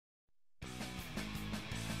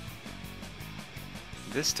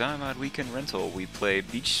This time on Weekend Rental, we play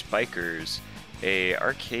Beach Spikers, a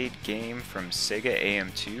arcade game from Sega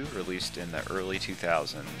AM2 released in the early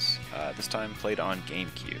 2000s. This time played on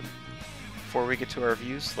Gamecube. Before we get to our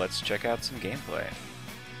reviews, let's check out some gameplay.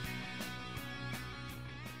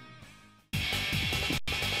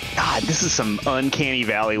 God, this is some uncanny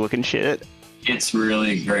valley looking shit. It's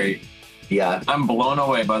really great. Yeah, I'm blown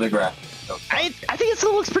away by the graphics. I think it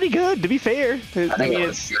still looks pretty good, to be fair. I mean,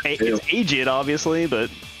 it's aged, obviously, but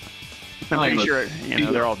I'm pretty sure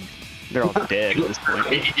they're all dead at this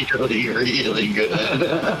point. Really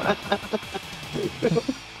good.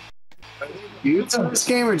 Dudes in this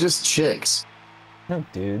game are just chicks. No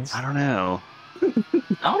dudes. I don't know.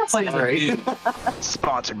 I want to play this.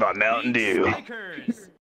 Sponsored by Mountain Dew.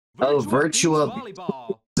 Oh,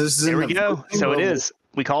 Virtua. This is There we go. So it is.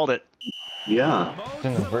 We called it. Yeah. It's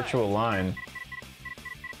in the virtual line.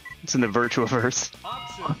 It's in the Virtuaverse.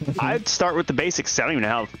 I'd start with the basics. I don't even know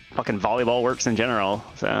how fucking volleyball works in general.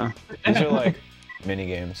 So These are like mini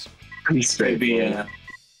games. What's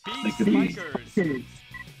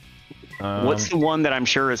the one that I'm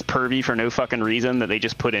sure is pervy for no fucking reason that they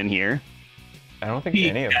just put in here? I don't think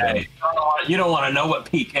any of them. You don't want to know what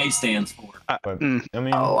PK stands for. But, I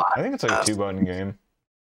mean, I think it's like a 2-button game.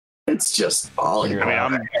 It's just volleyball. I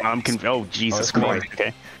mean, I'm confused. Oh, Jesus Christ.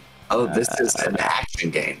 Okay. Oh, this is an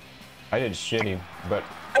action game. I did shitty, but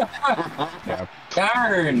yeah.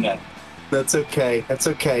 Darn! That's okay. That's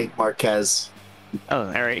okay, Marquez. Oh,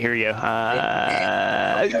 all right. Here you go.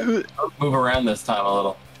 Move around this time a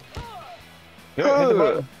little. Hit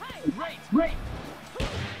the button.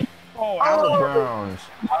 Oh, out of bounds.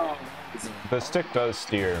 The stick does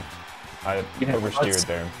steer. I oversteered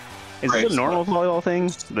there. Is it a normal volleyball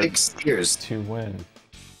thing? Big steers. To win.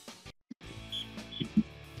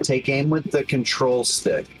 Take aim with the control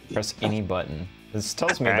stick. Press any button. This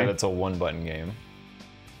tells me that it's a 1-button game.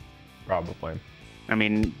 Probably. I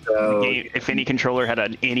mean, So- if any controller had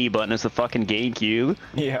an any button, it's the fucking GameCube.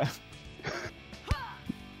 Yeah.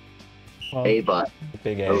 Well, A button.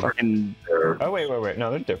 big A. Fucking, Oh, wait. No,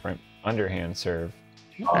 they're different. Underhand serve.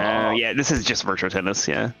 yeah, this is just Virtual Tennis,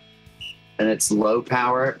 yeah. And it's low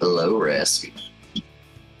power, low risk.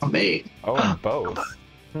 Me. Oh, both.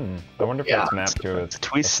 I wonder if Yeah. that's mapped to a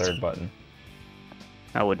twist. third button.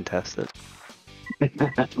 I wouldn't test it.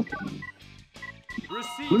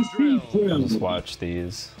 I'll just watch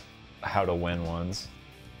these how to win ones.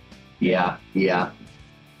 Yeah, yeah.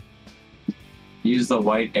 Use the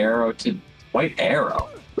white arrow to... White arrow?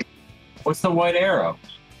 What's the white arrow?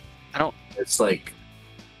 It's like,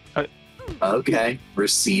 okay,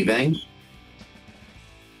 receiving.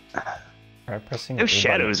 Try pressing Those A button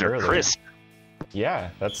shadows are earlier. crisp. Yeah,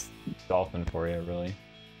 that's dolphin for you, really.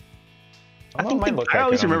 I think I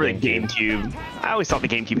always remember the GameCube. I always thought the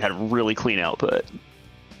GameCube had really clean output.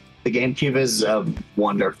 The GameCube is a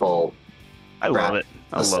wonderful. I love it.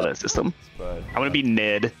 I love that system. But I want to be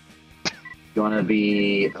Ned. You want to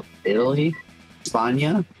be Italy,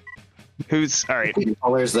 Spania? Who's all right?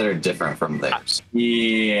 Colors that are different from theirs.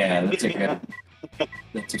 Yeah, that's a good...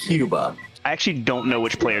 That's a Cuba. I actually don't know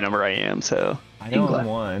which player number I am, so. I know I'm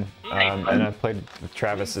England. 1, and I played with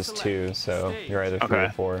Travis's 2, so you're either 3 or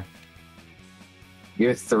 4.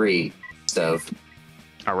 You're 3, Stove.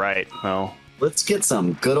 All right. Well, Let's get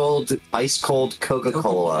some good old ice cold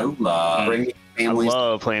Coca-Cola. Bring your I families.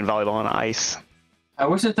 love playing volleyball on ice. I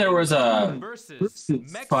wish that there was a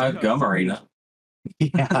 5 gum arena.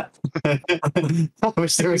 Yeah. I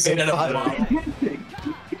wish there was a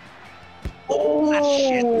Ah,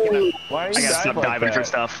 shit. Why are I you gotta stop like diving that? for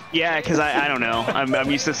stuff. Yeah, because I don't know.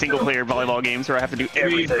 I'm used to single player volleyball games where I have to do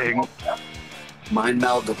everything. Mind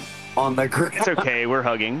meld on the ground. It's okay. We're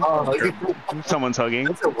hugging. Oh, Someone's hugging.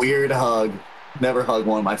 that's a weird hug. Never hug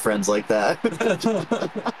one of my friends like that.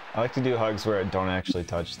 I like to do hugs where I don't actually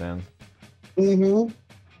touch them.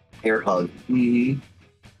 Air hug.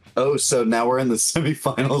 Oh, so now we're in the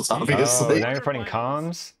semifinals, Oh, obviously. now you're fighting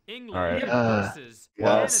comms? Alright.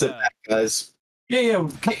 Yeah, sit back, guys. Yeah,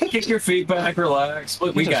 kick your feet back, relax.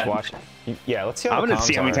 What we Just got? watch. Yeah, let's see how I'm the gonna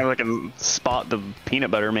see comms how many are. times I can spot the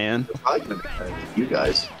peanut butter man. You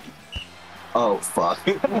guys. Oh, fuck.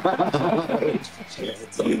 I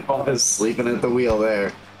was sleeping at the wheel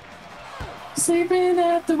there. Sleeping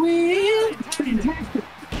at the wheel.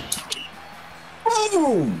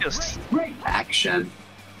 Boom! Just Action.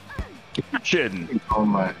 shouldn't. Oh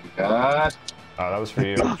my god. Oh, that was for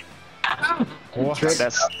you. What?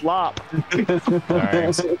 That's slop.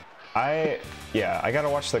 Alright. I gotta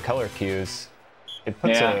watch the color cues. It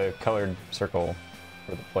puts a colored circle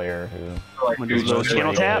for the player who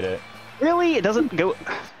Channel tap. Really? It doesn't go.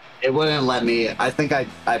 It wouldn't let me. I think I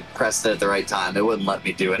pressed it at the right time. It wouldn't let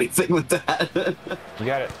me do anything with that. You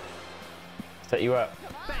got it. Set you up.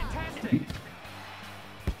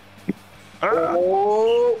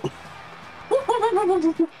 Oh.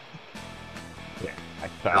 Yeah, I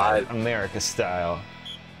thought it. America style.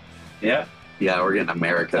 Yeah. Yeah, we're getting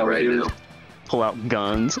America That right we now. do. Pull out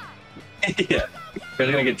guns. Yeah.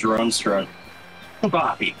 We're gonna get drone struck.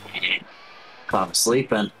 Bobby. I'm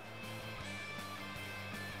sleeping.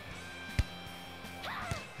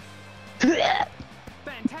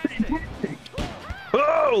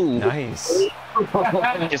 Oh! Nice.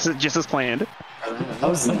 Just as planned. That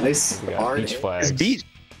was nice. We got Art. beach flags. Beach.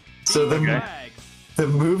 So the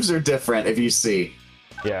moves are different if you see.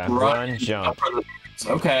 Yeah, Run. run, jump.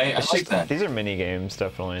 Okay, I It's like just, that. these are mini games,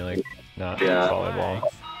 definitely, like not Yeah. volleyball.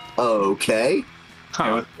 Okay.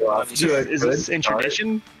 Huh. Is this in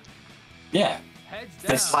tradition? Yeah.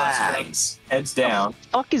 It's flags. Heads down.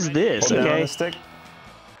 Fuck is this? Hold down Okay. the stick.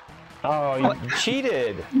 Oh, you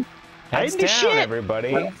cheated. I Heads didn't do down, shit.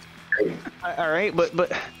 everybody. All right, but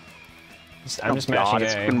I'm just God, mashing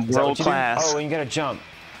it's A. been Is that what world you do? class. Oh, and you gotta jump.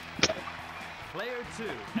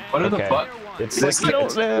 What are the Okay. buttons? It's What's like I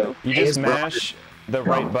don't know. you just mash the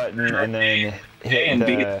right button and then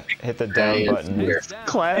hit the down button.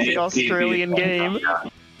 Classic Australian game.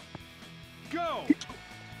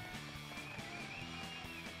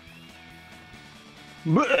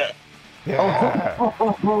 Blech. Yeah.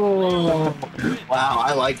 Wow,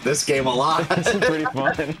 I like this game a lot. This is pretty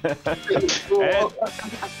fun.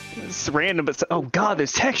 It's random, but oh god,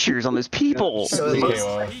 there's textures on those people. So Okay, it's-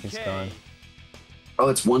 well, he's gone. Oh,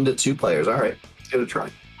 it's 1 to 2 players. All right, let's give it a try.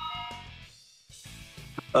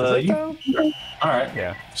 Is it though? All right.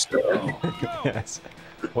 Yeah. Yes.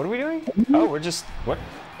 What are we doing? Oh, we're just what?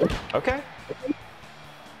 Okay.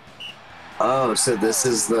 Oh, so this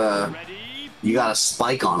is the you got a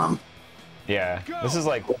spike on them. Yeah. This is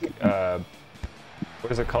like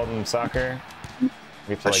what is it called in soccer? We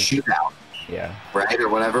have to A like shootout, yeah. right, or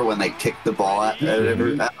whatever when they kick the ball at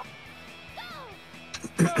every.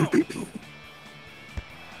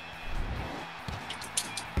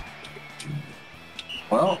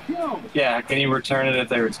 Well, yeah. Can you return it if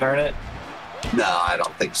they return it? No, I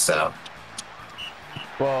don't think so.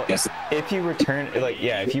 Well, Yes. if you return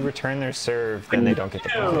if you return their serve, then they don't get the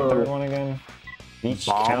point. Third one again. Beach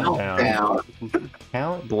Bomb countdown. Down.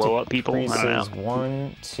 Count Blow up people? I don't decreases know.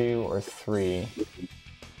 1, 2, or 3.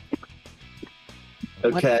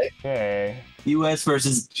 Okay. Okay. U.S.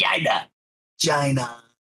 versus China. China.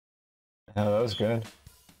 Oh, that was good.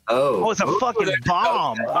 Oh. Oh, it's a fucking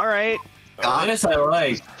bomb. All right. God, This I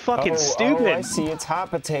like. Fucking Oh, stupid. I see. It's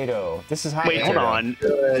hot potato. This is hot Wait, potato. hold on.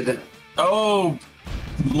 good. Oh,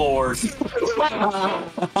 Lord.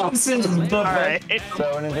 This is the All right.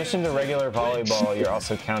 So in addition to regular volleyball, you're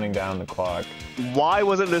also counting down the clock. Why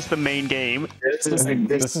wasn't this the main game? This is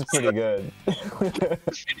This is pretty good.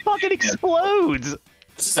 Fucking explodes.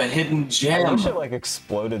 This is a hidden I gem. wish it like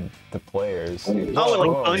exploded the players. Oh, it Whoa, like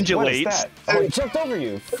what is undulates. that? Oh, it jumped over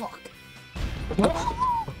you. Fuck.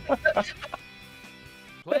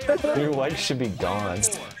 Your legs should be gone.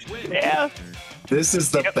 Yeah. This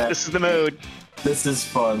is the Yep, best. this is the mode. This is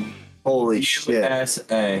fun. Holy shit.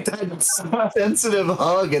 USA. That sensitive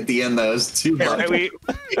hug at the end, though, is too much.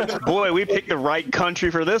 Boy, we picked the right country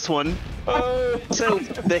for this one. So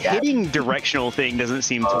the hitting directional thing doesn't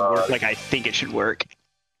seem to work like I think it should work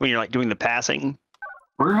when you're like doing the passing.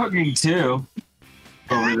 We're hugging too.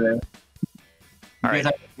 Over there. All right.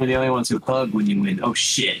 We're the only ones who hug when you win. Oh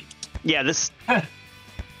shit. Yeah, this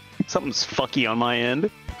something's fucky on my end.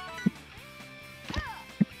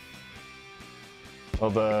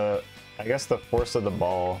 Well, I guess the force of the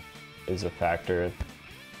ball is a factor.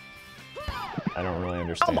 I don't really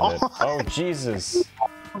understand Come it. on. Oh, Jesus.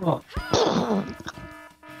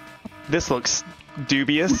 This looks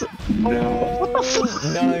dubious.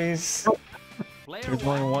 Nice. There's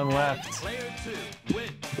only one left.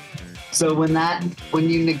 So when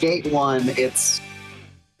you negate one, it's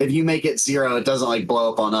if you make it 0, it doesn't like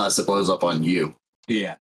blow up on us, it blows up on you.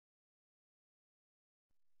 Yeah.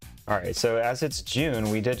 All right, so as it's June,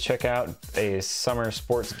 we did check out a summer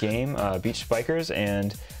sports game, Beach Spikers,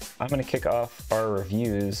 and I'm going to kick off our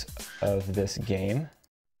reviews of this game.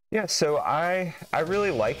 Yeah, so I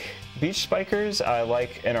really like Beach Spikers. I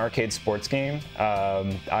like an arcade sports game.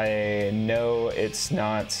 I know it's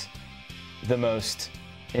not the most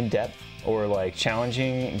in-depth or like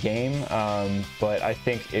challenging game, but I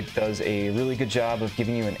think it does a really good job of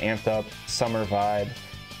giving you an amped-up summer vibe.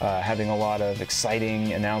 Having a lot of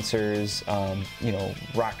exciting announcers,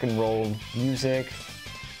 rock and roll music,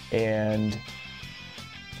 and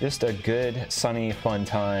just a good, sunny, fun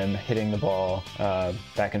time hitting the ball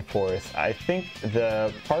back and forth. I think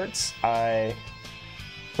the parts I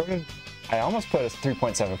almost put a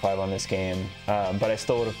 3.75 on this game, but I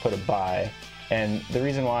still would have put a buy. And the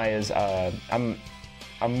reason why is I'm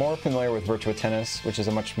more familiar with Virtua Tennis, which is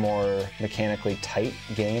a much more mechanically tight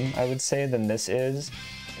game, I would say, than this is.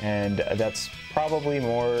 And that's probably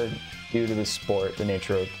more due to the sport, the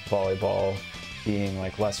nature of volleyball being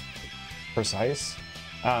like less precise.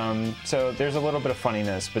 So there's a little bit of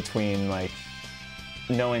funniness between like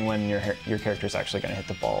knowing when your character is actually going to hit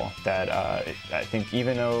the ball. That I think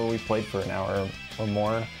even though we played for an hour or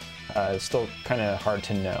more, it's still kind of hard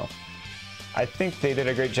to know. I think they did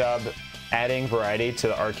a great job adding variety to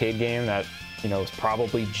the arcade game that, you know, is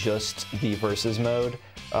probably just the versus mode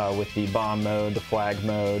with the bomb mode, the flag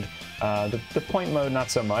mode, the point mode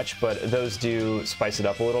not so much, but those do spice it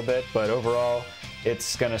up a little bit. But overall,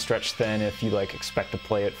 it's gonna stretch thin if you like expect to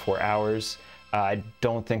play it for hours. I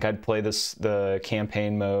don't think I'd play the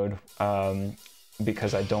campaign mode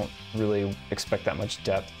because I don't really expect that much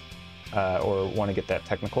depth or want to get that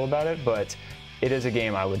technical about it. But it is a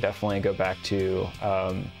game I would definitely go back to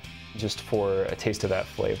just for a taste of that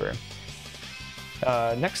flavor.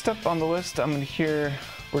 Next up on the list, we're gonna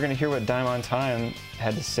hear what DimeOnTime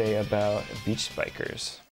had to say about Beach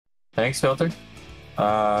Spikers. Thanks, Filter.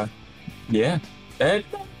 Yeah.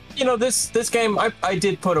 You know, this game, I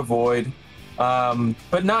did put a void,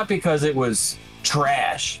 but not because it was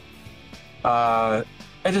trash. I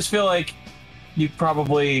just feel like you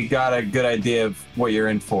probably got a good idea of what you're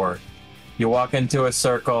in for. You walk into a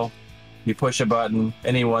circle, you push a button,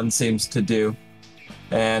 anyone seems to do,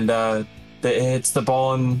 and it hits the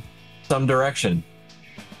ball in some direction.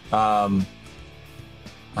 I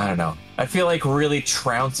don't know. I feel like really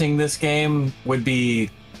trouncing this game would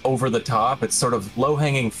be over the top. It's sort of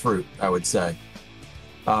low-hanging fruit, I would say.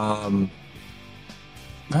 I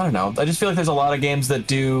don't know. I just feel like there's a lot of games that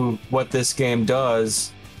do what this game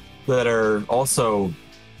does that are also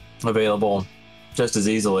available just as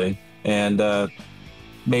easily. And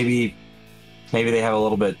maybe they have a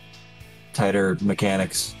little bit tighter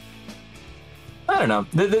mechanics. I don't know.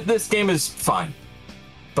 This game is fine,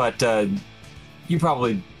 but you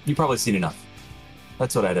probably seen enough.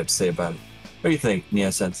 That's what I'd have to say about it. What do you think,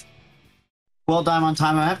 NeoSense? Well,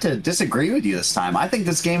 DimeOnTime, I have to disagree with you this time. I think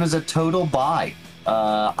this game is a total buy.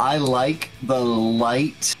 I like the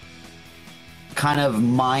light, kind of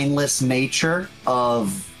mindless nature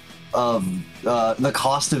of the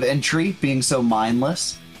cost of entry being so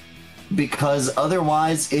mindless, because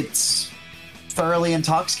otherwise it's thoroughly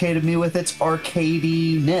intoxicated me with its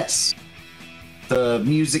arcadiness. The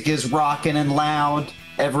music is rocking and loud.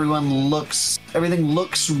 Everything looks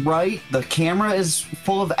right. The camera is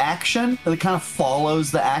full of action. It kind of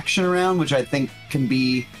follows the action around, which I think can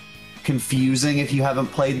be confusing if you haven't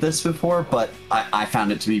played this before, but I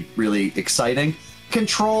found it to be really exciting.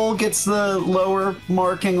 Control gets the lower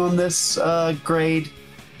marking on this grade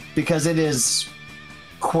because it is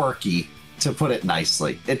quirky, to put it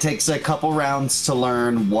nicely. It takes a couple rounds to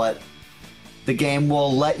learn what the game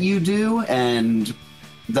will let you do, and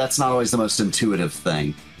that's not always the most intuitive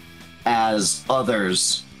thing, as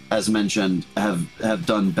others, as mentioned, have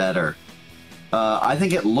done better. I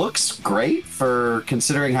think it looks great for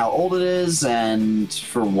considering how old it is and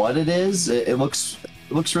for what it is. It looks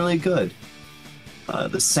really good.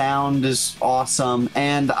 The sound is awesome,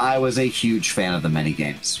 and I was a huge fan of the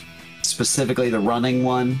minigames, specifically the running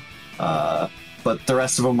one, but the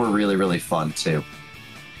rest of them were really, really fun too.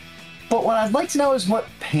 But what I'd like to know is what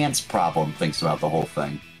Pants Problem thinks about the whole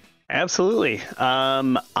thing. Absolutely.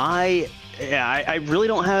 I really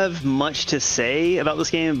don't have much to say about this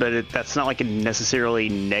game, but that's not like a necessarily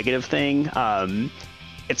negative thing.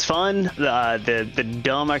 It's fun. The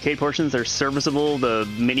dumb arcade portions are serviceable. The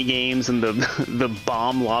mini games and the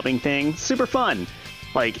bomb lobbing thing, super fun.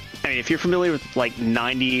 Like, I mean, if you're familiar with like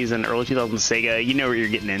 90s and early 2000s Sega, you know what you're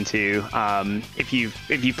getting into. If you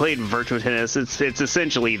played Virtua Tennis, it's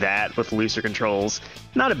essentially that with looser controls.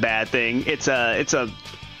 Not a bad thing. It's a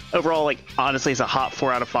overall, like, honestly, it's a hot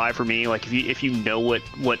 4 out of 5 for me. Like, if you know what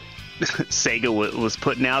Sega was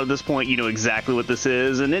putting out at this point, you know exactly what this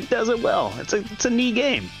is, and it does it well. It's a neat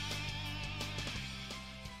game.